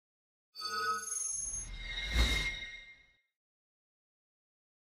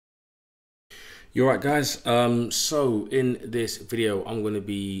You're right, guys. So in this video, I'm going to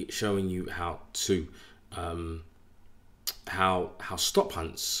be showing you how to how stop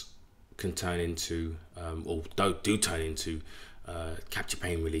hunts can turn into or do turn into capture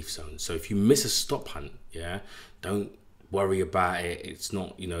pain relief zones. So if you miss a stop hunt, yeah, don't worry about it. It's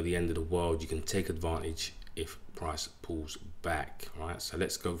not, the end of the world. You can take advantage if price pulls back, right? So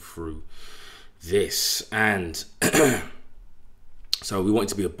let's go through this. And so we wanted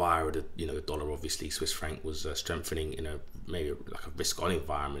to be a buyer of the dollar. Obviously, Swiss franc was strengthening in a maybe like a risk on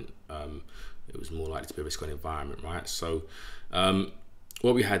environment. It was more likely to be a risk on environment, right? So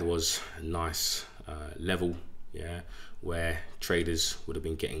what we had was a nice level, yeah, where traders would have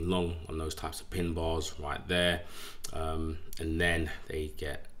been getting long on those types of pin bars right there, and then they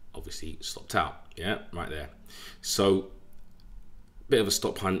get obviously stopped out, yeah, right there. So bit of a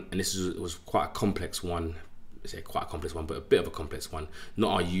stop hunt, and this was quite a complex one. Quite a complex one, but a bit of a complex one,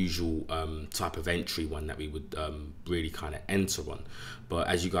 not our usual type of entry one that we would really kind of enter on. But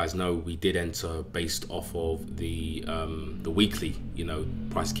as you guys know, we did enter based off of the weekly,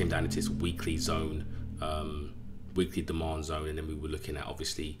 price came down into this weekly zone, weekly demand zone, and then we were looking at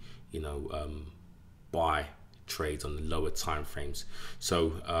obviously buy trades on the lower time frames.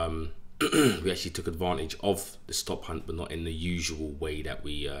 So we actually took advantage of the stop hunt, but not in the usual way that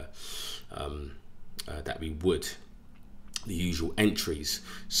we would, the usual entries.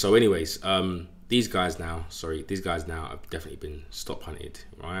 So anyways, these guys now have definitely been stop hunted,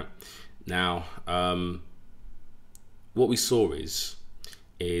 right? Now what we saw is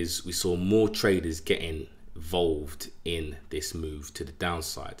we saw more traders getting involved in this move to the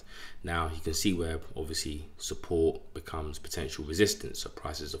downside. Now you can see where obviously support becomes potential resistance, so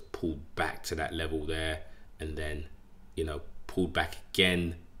prices have pulled back to that level there, and then pulled back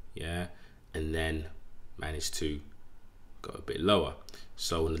again, yeah, and then managed to go a bit lower.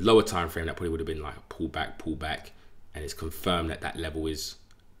 So in the lower time frame, that probably would have been like a pullback, and it's confirmed that that level is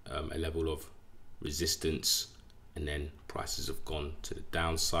a level of resistance, and then prices have gone to the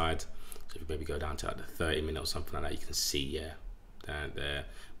downside. So if you maybe go down to like the 30-minute or something like that, you can see, yeah, down there,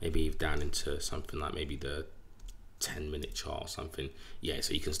 maybe down into something like maybe the 10-minute chart or something. Yeah,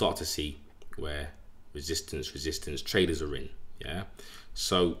 so you can start to see where resistance traders are in, yeah.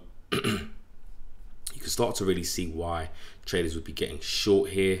 So you can start to really see why traders would be getting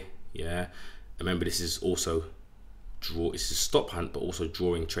short here, yeah. Remember, this is also it's a stop hunt, but also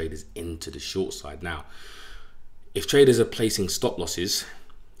drawing traders into the short side. Now, if traders are placing stop losses,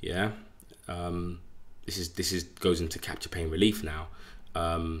 yeah, this is goes into capture pain relief now.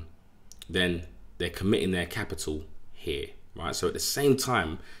 Then they're committing their capital here, right? So at the same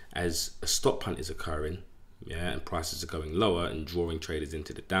time as a stop hunt is occurring, yeah, and prices are going lower and drawing traders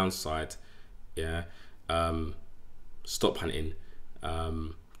into the downside, yeah, stop hunting,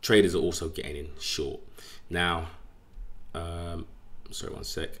 traders are also getting in short. Now sorry, one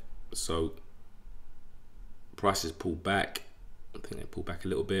sec. So prices pull back, I think they pull back a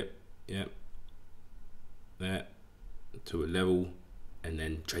little bit, yeah, there to a level, and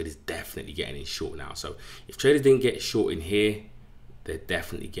then traders definitely getting in short now. So if traders didn't get short in here, they're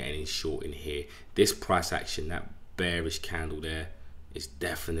definitely getting in short in here. This price action, that bearish candle there, is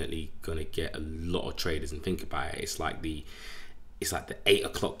definitely gonna get a lot of traders. And think about it, it's like the 8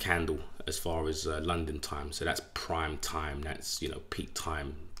 o'clock candle as far as London time. So that's prime time, that's peak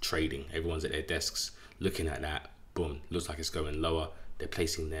time trading. Everyone's at their desks looking at that. Boom, looks like it's going lower. They're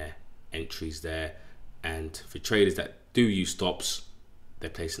placing their entries there, and for traders that do use stops, they're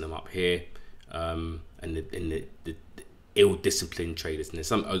placing them up here. And the ill-disciplined traders, and there's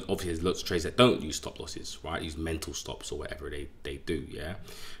some, obviously there's lots of traders that don't use stop losses, right? Use mental stops or whatever they do, yeah.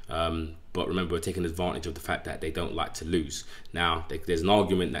 But remember, we're taking advantage of the fact that they don't like to lose. Now there's an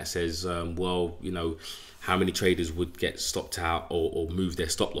argument that says, well, how many traders would get stopped out or move their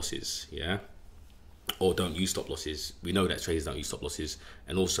stop losses, yeah, or don't use stop losses? We know that traders don't use stop losses,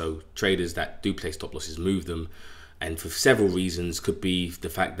 and also traders that do play stop losses move them, and for several reasons. Could be the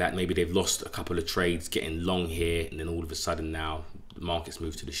fact that maybe they've lost a couple of trades getting long here, and then all of a sudden now the market's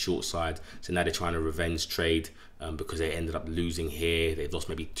moved to the short side, so now they're trying to revenge trade because they ended up losing here. They've lost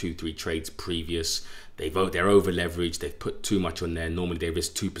maybe 2-3 they're over leveraged, they've put too much on there. Normally they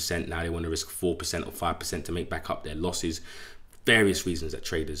risk 2%, now they want to risk 4% or 5% to make back up their losses. Various reasons that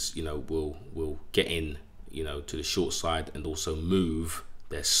traders will get in to the short side and also move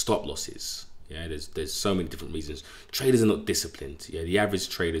their stop losses. Yeah, there's so many different reasons. Traders are not disciplined. Yeah, the average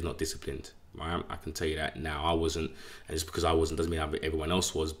trader is not disciplined. Right? I can tell you that now. I wasn't, and just because I wasn't doesn't mean everyone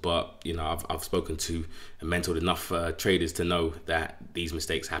else was. But I've spoken to and mentored enough traders to know that these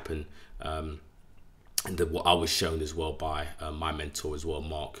mistakes happen. and what I was shown as well by my mentor as well,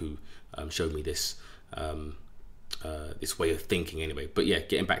 Mark, who showed me this this way of thinking anyway. But yeah,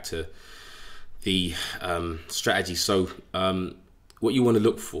 getting back to the strategy. So what you want to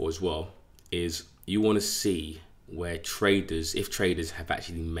look for as well is you want to see where traders, if traders have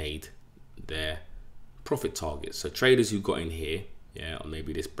actually made their profit targets. So traders who got in here, yeah, or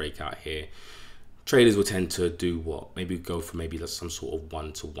maybe this breakout here, traders will tend to do what? Maybe go for maybe some sort of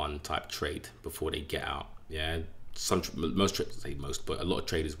one-to-one type trade before they get out. Yeah, most traders, say most, but a lot of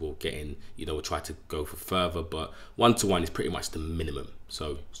traders will get in, you know, will try to go for further, but one-to-one is pretty much the minimum.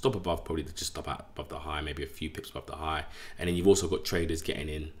 So stop above, probably just stop out above the high, maybe a few pips above the high. And then you've also got traders getting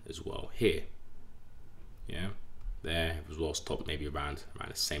in as well here. Yeah, there as well, stop maybe around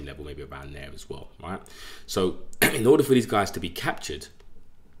the same level, maybe around there as well, right? So in order for these guys to be captured,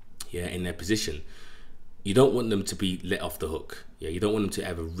 yeah, in their position, you don't want them to be let off the hook. Yeah, you don't want them to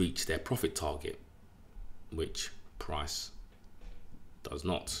ever reach their profit target, which price does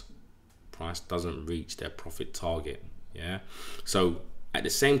not. Price doesn't reach their profit target. Yeah, so at the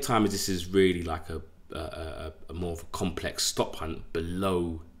same time as this is really like a more of a complex stop hunt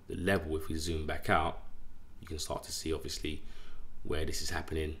below the level, if we zoom back out, you can start to see obviously where this is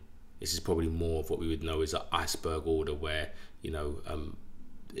happening. This is probably more of what we would know as an iceberg order, where, you know,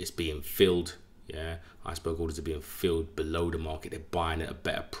 it's being filled. Yeah, iceberg orders are being filled below the market. They're buying at a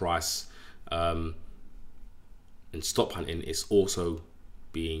better price. And stop hunting is also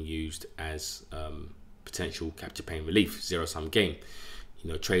being used as potential capture pain relief, zero-sum game. You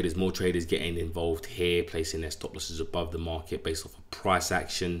know, traders, more traders getting involved here, placing their stop losses above the market based off of price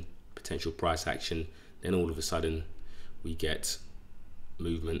action, potential price action. Then all of a sudden we get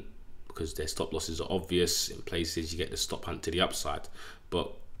movement because their stop losses are obvious in places. You get the stop hunt to the upside.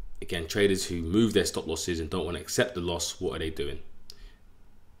 But again, traders who move their stop losses and don't want to accept the loss, what are they doing?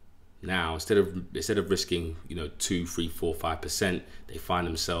 Now, instead of risking, you know, 2, 3, 4, 5%, they find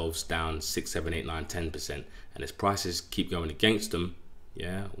themselves down 6, 7, 8, 9, 10%. And as prices keep going against them,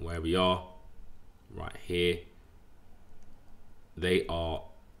 yeah, where we are right here, they are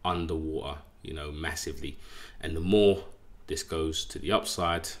underwater, you know, massively. And the more this goes to the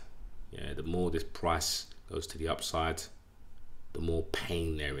upside, yeah, the more this price goes to the upside, the more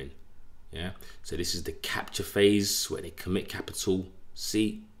pain they're in. Yeah, so this is the capture phase where they commit capital.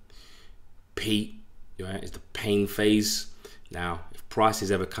 C, P, right, is the pain phase. Now, if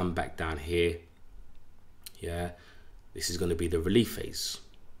prices ever come back down here, yeah, this is going to be the relief phase.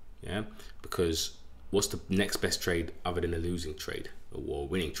 Yeah, because what's the next best trade other than a losing trade or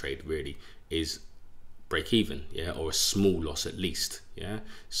winning trade? Really is break even, yeah, or a small loss at least. Yeah,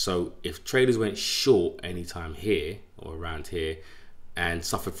 so if traders went short anytime here or around here and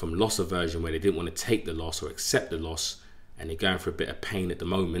suffered from loss aversion, where they didn't want to take the loss or accept the loss, and they're going for a bit of pain at the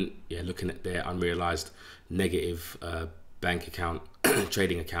moment, yeah, looking at their unrealized negative bank account,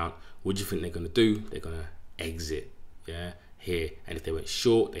 trading account, what do you think they're going to do? They're going to exit, yeah, here. And if they went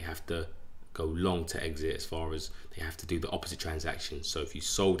short, they have to go long to exit, as far as they have to do the opposite transaction. So if you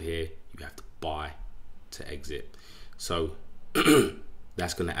sold here, you have to buy to exit. So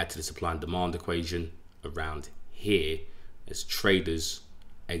that's going to add to the supply and demand equation around here, as traders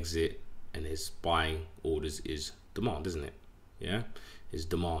exit and his buying orders is demand, isn't it? Yeah, is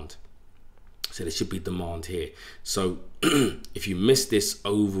demand. So there should be demand here. So if you miss this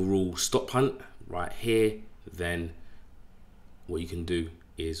overall stop hunt right here, then what you can do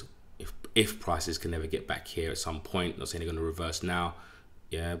is, if prices can never get back here at some point, not saying they're going to reverse now,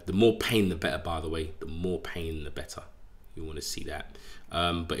 yeah, the more pain the better, by the way, the more pain the better. You want to see that.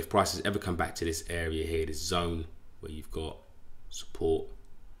 But if prices ever come back to this area here, this zone where you've got support,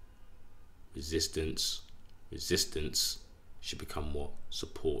 resistance, resistance should become what?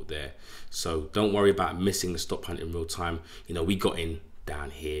 Support there. So don't worry about missing the stop hunt in real time. You know, we got in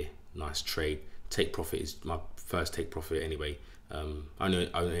down here, nice trade. Take profit is my first take profit anyway. I only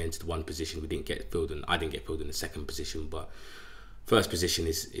entered one position. We didn't get filled, and I didn't get filled in the second position, but first position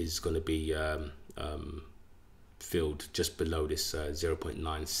is going to be filled just below this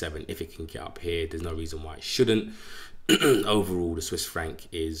 0.97. If it can get up here, there's no reason why it shouldn't. Overall, the Swiss franc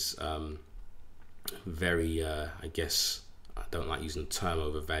is very, I guess, I don't like using the term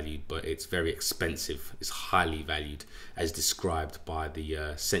overvalued, but it's very expensive. It's highly valued, as described by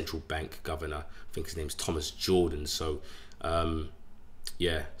the central bank governor. I think his name's Thomas Jordan. So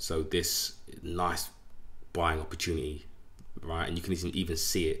yeah, so this nice buying opportunity, right? And you can even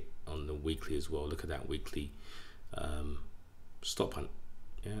see it on the weekly as well. Look at that weekly stop hunt.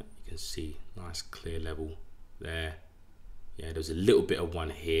 Yeah, you can see nice clear level there. Yeah, there's a little bit of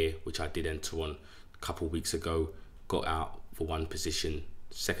one here which I did enter on a couple of weeks ago, got out for one position,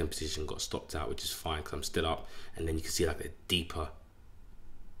 Second position got stopped out, which is fine because I'm still up. And then you can see like a deeper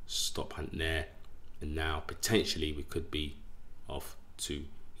stop hunt there. And now potentially we could be off to,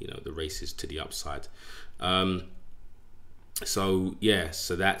 you know, the races to the upside. So yeah,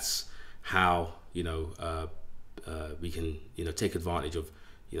 so that's how, you know, we can, you know, take advantage of,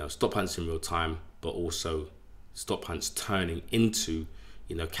 you know, stop hunts in real time, but also stop hunts turning into,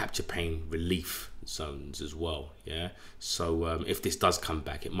 you know, capture pain relief zones as well. Yeah, so if this does come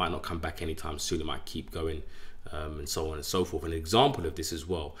back, it might not come back anytime soon. It might keep going, and so on and so forth. An example of this as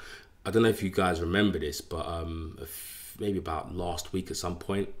well, I don't know if you guys remember this, but maybe about last week at some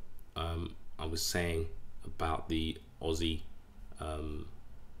point, I was saying about the Aussie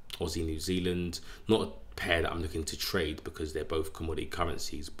New Zealand, not a pair that I'm looking to trade because they're both commodity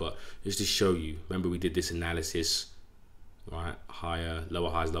currencies, but just to show you, remember we did this analysis, right? Higher, lower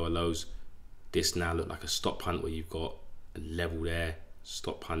highs, lower lows. This now look like a stop hunt where you've got a level there,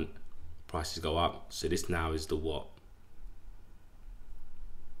 stop hunt, prices go up. So this now is the what?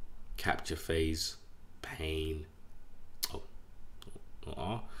 Capture phase, pain,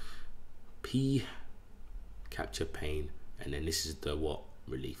 P, capture pain, and then this is the what?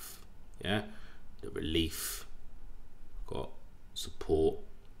 Relief. Yeah, the relief, got support,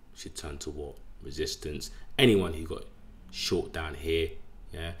 should turn to what? Resistance. Anyone who got short down here,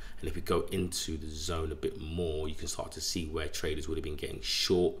 yeah, and if we go into the zone a bit more, you can start to see where traders would have been getting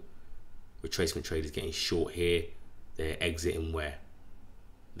short. Retracement traders getting short here, they're exiting where?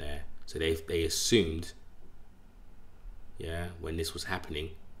 There. So they assumed, yeah, when this was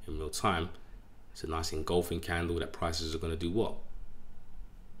happening in real time, it's a nice engulfing candle that prices are going to do what?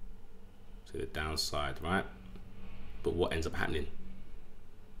 To the downside, right? But what ends up happening?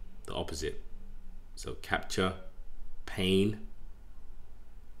 The opposite. So capture, pain,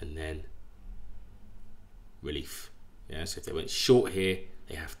 and then relief. Yeah, so if they went short here,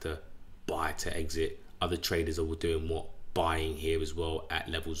 they have to buy to exit. Other traders are doing what? Buying here as well at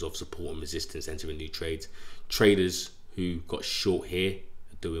levels of support and resistance, entering new trades. Traders who got short here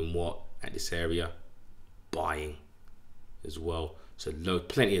are doing what at this area? Buying as well. So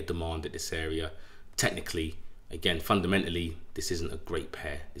plenty of demand at this area. Technically, again, fundamentally, this isn't a great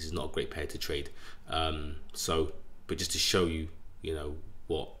pair. This is not a great pair to trade. But just to show you, you know,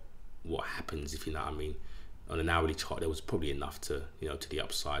 what happens, if you know what I mean. On an hourly chart, there was probably enough to, you know, to the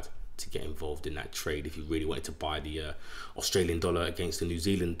upside to get involved in that trade if you really wanted to buy the Australian dollar against the New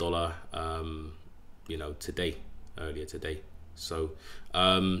Zealand dollar, you know, earlier today. So,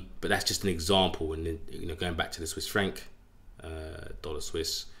 but that's just an example. And then, you know, going back to the Swiss franc, dollar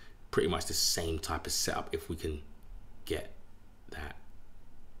Swiss, pretty much the same type of setup if we can get that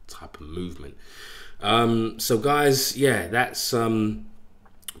type of movement. So guys, yeah, that's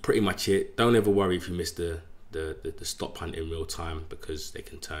pretty much it. Don't ever worry if you miss the stop hunt in real time, because they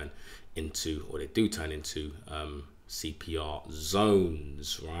can turn into, or they do turn into, CPR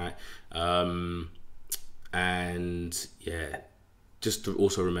zones, right? And yeah, just to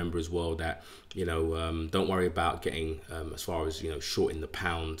also remember as well that, you know, don't worry about getting as far as, you know, short in the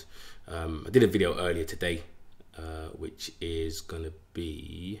pound. I did a video earlier today, which is gonna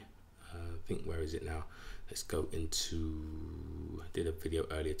be, I think, where is it now? Let's go into, I did a video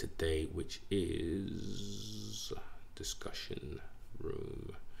earlier today, which is discussion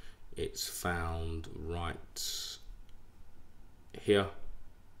room. It's found right here.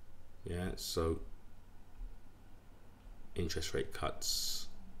 Yeah, so interest rate cuts,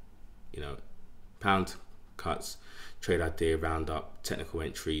 you know, pound cuts, trade idea, roundup, technical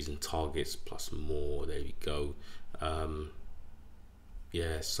entries and targets plus more. There we go.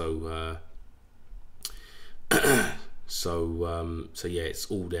 Yeah, so so yeah, it's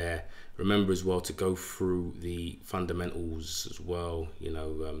all there. Remember as well to go through the fundamentals as well. You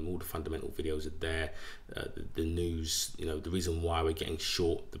know, all the fundamental videos are there. The news, you know, the reason why we're getting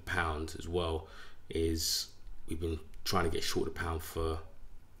short the pound as well is we've been trying to get short the pound for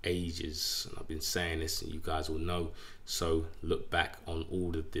ages, and I've been saying this, and you guys will know. So look back on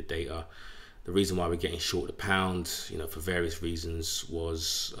all of the data. The reason why we're getting short the pound, you know, for various reasons,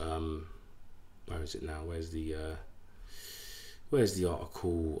 was where is it now? Where's the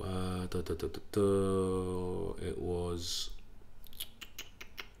article? It was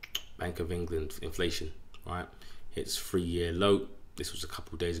Bank of England inflation, right? Hits 3-year low. This was a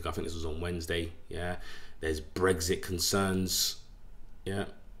couple of days ago. I think this was on Wednesday. Yeah, there's Brexit concerns. Yeah,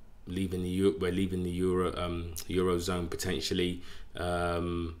 we're leaving the eurozone potentially.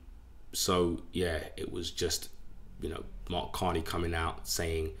 So yeah, it was just, you know, Mark Carney coming out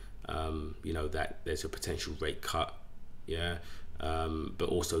saying, you know, that there's a potential rate cut. Yeah, but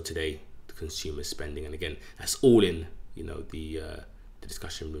also today the consumer spending, and again, that's all in, you know, the the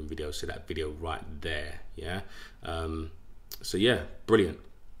discussion room video, so that video right there. Yeah. So yeah, brilliant.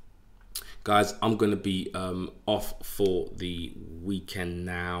 Guys, I'm going to be off for the weekend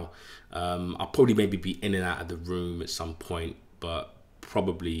now. I'll probably maybe be in and out of the room at some point, but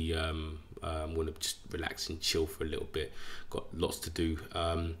probably I'm going to just relax and chill for a little bit. Got lots to do.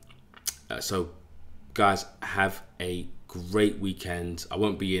 So guys, have a great weekend. I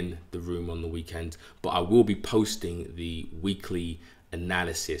won't be in the room on the weekend, but I will be posting the weekly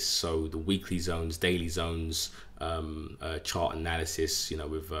analysis, so the weekly zones, daily zones, chart analysis, you know,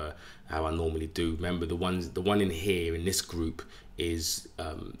 with how I normally do. Remember, the one in here in this group is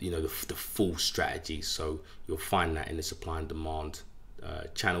you know, the full strategy, so you'll find that in the supply and demand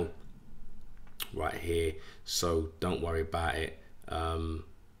channel right here, so don't worry about it.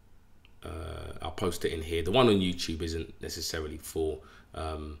 I'll post it in here. The one on YouTube isn't necessarily for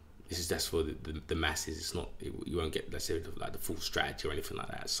this is just for the masses. It's not, you won't get, let's say, like the full strategy or anything like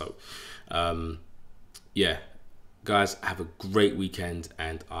that. So yeah, guys, have a great weekend,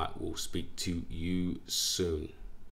 and I will speak to you soon.